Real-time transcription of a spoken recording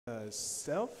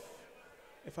Stealth,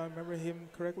 if I remember him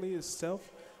correctly, is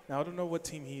Stealth. Now, I don't know what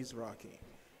team he's rocking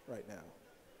right now.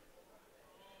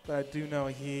 But I do know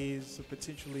he's a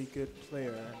potentially good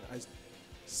player. I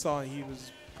saw he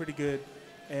was pretty good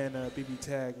in BB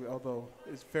Tag, although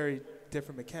it's very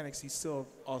different mechanics. He's still an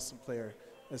awesome player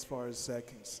as far as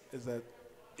that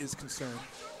is concerned.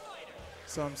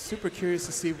 So I'm super curious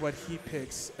to see what he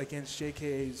picks against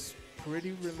JKA's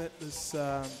pretty relentless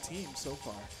team so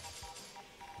far.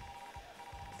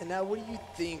 And now, what do you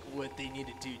think what they need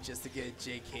to do just to get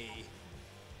JKA?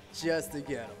 Just to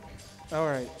get him. All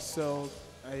right, so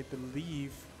I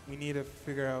believe we need to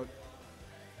figure out,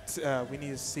 we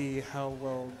need to see how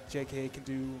well JKA can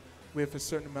do with a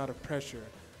certain amount of pressure.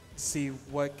 See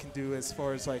what can do as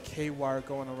far as like haywire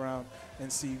going around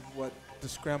and see what the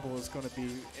scramble is going to be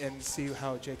and see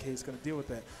how JKA is going to deal with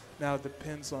that. Now it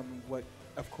depends on what,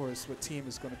 of course, what team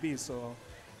is going to be. So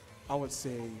I would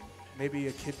say maybe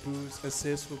a Kid Boo's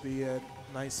assist would be a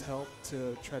nice help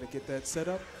to try to get that set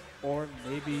up, or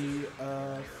maybe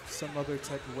some other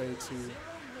type of way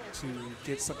to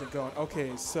get something going.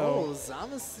 Okay, so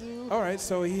Zamasu. all right,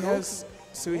 so he has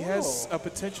a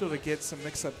potential to get some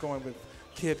mix-up going with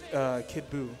Kid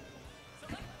Buu.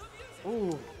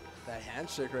 Ooh, that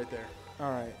handshake right there. All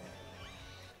right.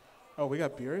 Oh, we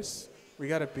got Beerus. We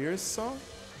got a Beerus song.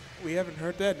 We haven't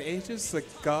heard that in ages. The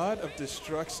God of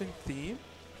Destruction theme.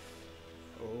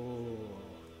 Oh,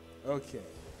 okay.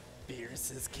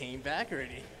 Beerus came back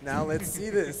already. Now let's see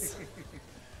this.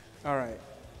 All right.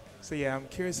 So yeah, I'm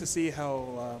curious to see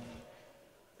how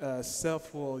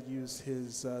Self will use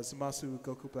his Zamasu,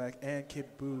 Goku Black, and Kid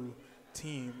Buu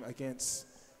team against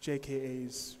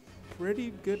JKA's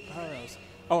pretty good powerhouse.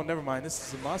 Oh, never mind.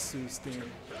 This is Zamasu's theme.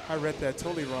 I read that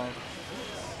totally wrong.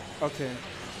 Okay.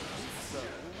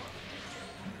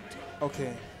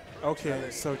 Okay. Okay.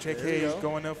 So JKA is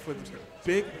going up with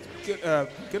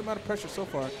good amount of pressure so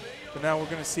far. But now we're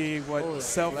going to see what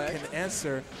Self can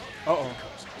answer. Uh-oh.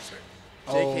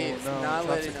 JK is not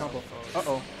letting him.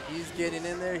 Uh-oh. He's getting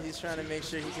in there. He's trying to make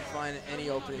sure he can find any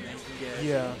opening that he can get.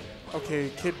 Yeah. Okay,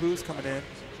 Kid Boo's coming in.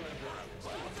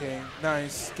 Okay,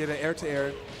 nice. Get an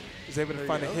air-to-air. He's able to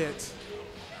find a hit.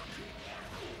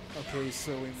 Okay,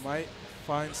 so we might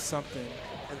find something.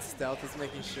 And Stealth is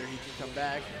making sure he can come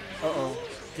back. Uh-oh.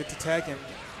 Get to tag him.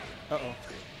 Uh-oh.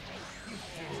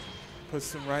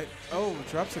 Puts him right. Oh,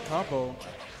 drops a combo.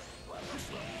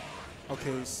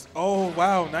 Okay. Oh,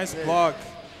 wow. Nice block.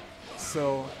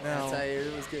 So now.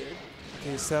 Anti-air was good.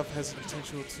 Okay, Seth has the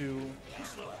potential to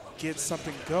get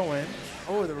something going.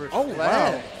 Oh, the reflect. Oh,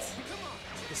 wow.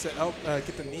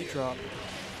 Get the knee drop.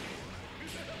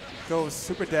 Goes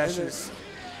super dashes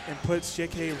and puts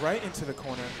JK right into the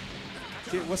corner.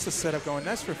 What's the setup going?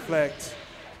 Nice reflect.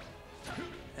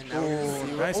 And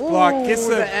now nice block. Gets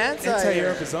the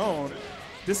anti-air of his own.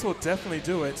 This will definitely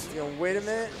do it. He's gonna wait a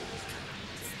minute.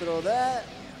 Let's throw that.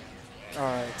 All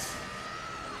right.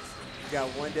 We got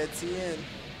one dead T in.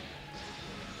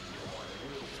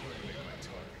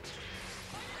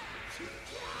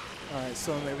 All right,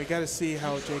 so we got to see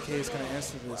how JK is going to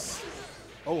answer this.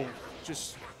 Oh,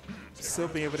 just still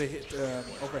being able to hit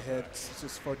overhead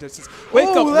just for distance. Wake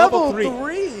up level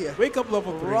 3. Wake up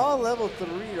level 3. Raw level 3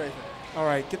 right there. All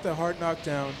right, get the hard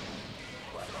knockdown.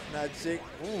 Now Jake,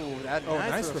 ooh, that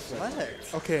nice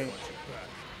reflect. Okay,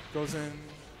 goes in.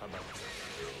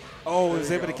 Oh,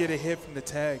 was able to get a hit from the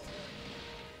tag.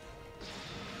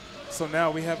 So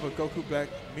now we have a Goku Black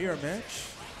mirror match.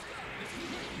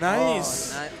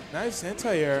 Nice. Nice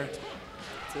anti-air.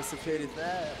 Anticipated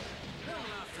that.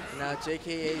 Now JKA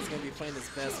is going to be playing his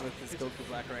best with this Goku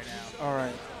Black right now. All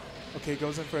right. Okay,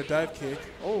 goes in for a dive kick.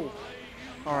 Oh.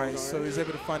 All right, so he's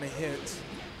able to find a hit.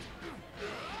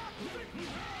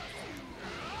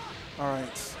 All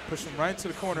right, push him right into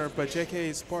the corner, but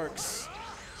JKA sparks.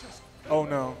 Oh,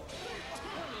 no.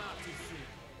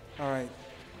 All right,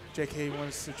 JKA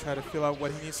wants to try to feel out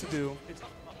what he needs to do.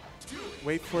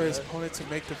 Wait for his opponent to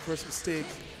make the first mistake.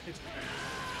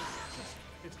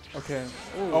 Okay.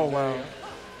 Oh, wow.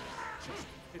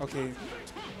 Okay,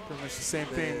 pretty much the same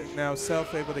thing. Now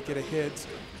Self able to get a hit,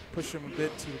 push him a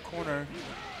bit to the corner.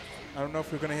 I don't know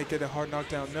if we're going to get a hard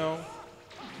knockdown. No.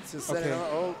 Okay.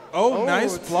 Oh,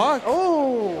 nice block.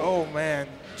 Oh, man.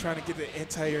 Trying to get the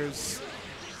anti-airs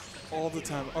all the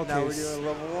time. Okay. Now we're doing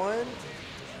level 1.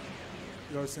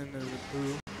 Goes into the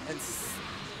Buu. And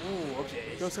ooh,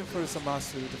 okay. Goes in for the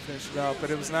Zamasu to finish it out, but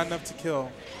it was not enough to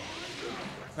kill.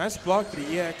 Nice block for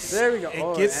the EX. There we go.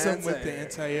 And gets him with the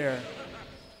anti-air.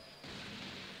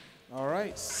 All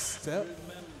right, Stealth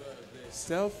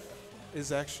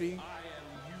is actually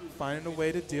finding a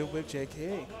way to deal with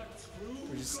JKA.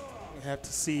 We're just We have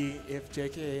to see if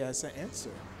JKA has an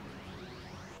answer.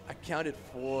 I counted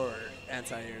 4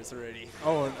 anti-airs already.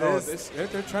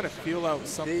 They're trying to feel out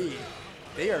something.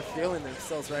 They are feeling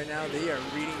themselves right now. They are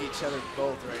reading each other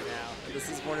both right now. This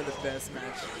is one of the best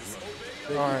matches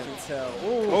that you can tell.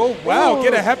 Ooh. Oh, wow.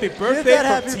 Get a happy birthday from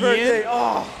happy Tien. Birthday.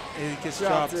 Oh, and it gets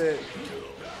dropped. It.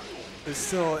 But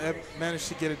still managed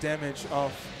to get a damage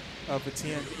off of a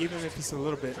Tien, even if it's a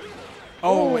little bit.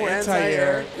 Oh,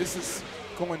 anti-air. This is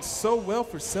going so well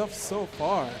for Self so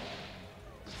far.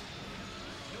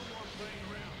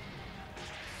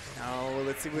 Oh,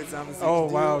 let's see what Zamasu Oh,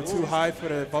 can wow. do. Too high for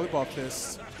the volleyball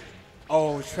fist.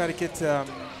 Oh, try to get the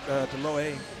low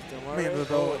A.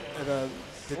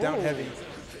 The down heavy.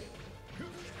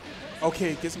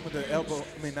 Okay, gets him with the elbow.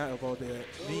 I mean, not elbow, the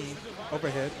knee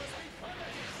overhead.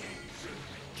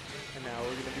 And now we're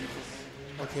going to be...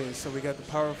 Okay, so we got the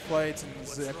power flights and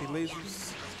the epi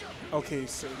lasers. Okay,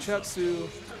 so Chatsu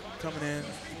coming in.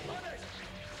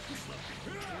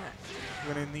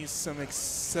 We're going to need some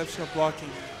exceptional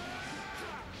blocking.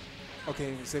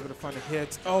 Okay, he was able to find a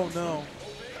hit. Oh, no.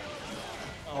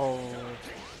 Oh.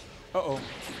 Uh-oh.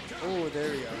 Oh,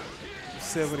 there we go.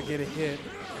 He's able to get a hit.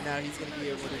 And now he's going to be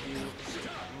able to do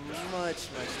much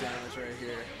damage right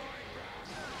here.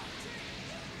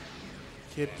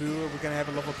 Kid Buu, we're going to have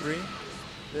a level 3.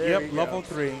 There yep, level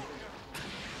 3. I'm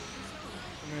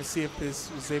going to see if this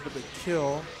was able to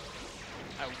kill.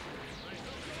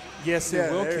 Yes,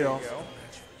 it will kill.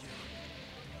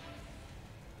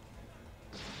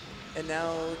 And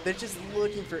now they're just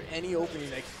looking for any opening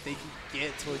that they can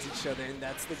get towards each other, and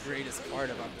that's the greatest part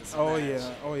about this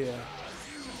match. Oh, yeah.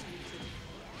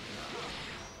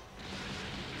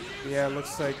 Yeah, it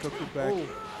looks like Goku back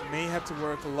may have to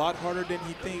work a lot harder than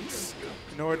he thinks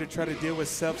in order to try to deal with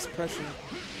Self's pressure.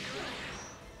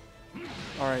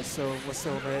 All right, so what's the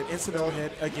overhead? Instant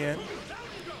overhead again.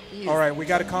 All right, we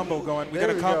got a combo going. We got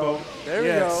a combo. There we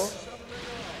go.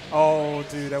 Oh,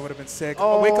 dude, that would have been sick.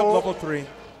 Oh, wake up level 3.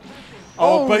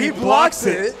 Oh, but he blocks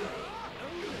it.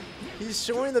 He's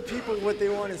showing the people what they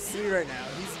want to see right now.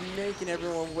 He's making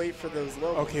everyone wait for those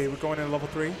levels. Okay, we're going in level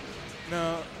 3.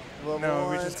 No,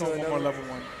 we're just going one more level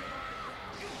 1.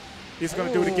 He's going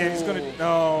to do it again. He's going to,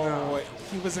 no,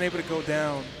 he wasn't able to go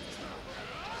down.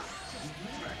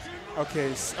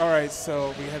 Okay, all right,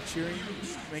 so we have cheering,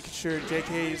 making sure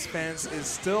JKA's fans is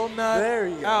still not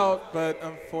out, but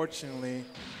unfortunately,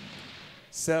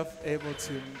 Seth able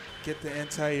to get the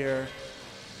anti-air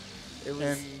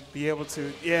and be able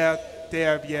to,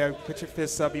 put your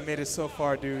fists up. He made it so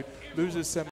far, dude. Losers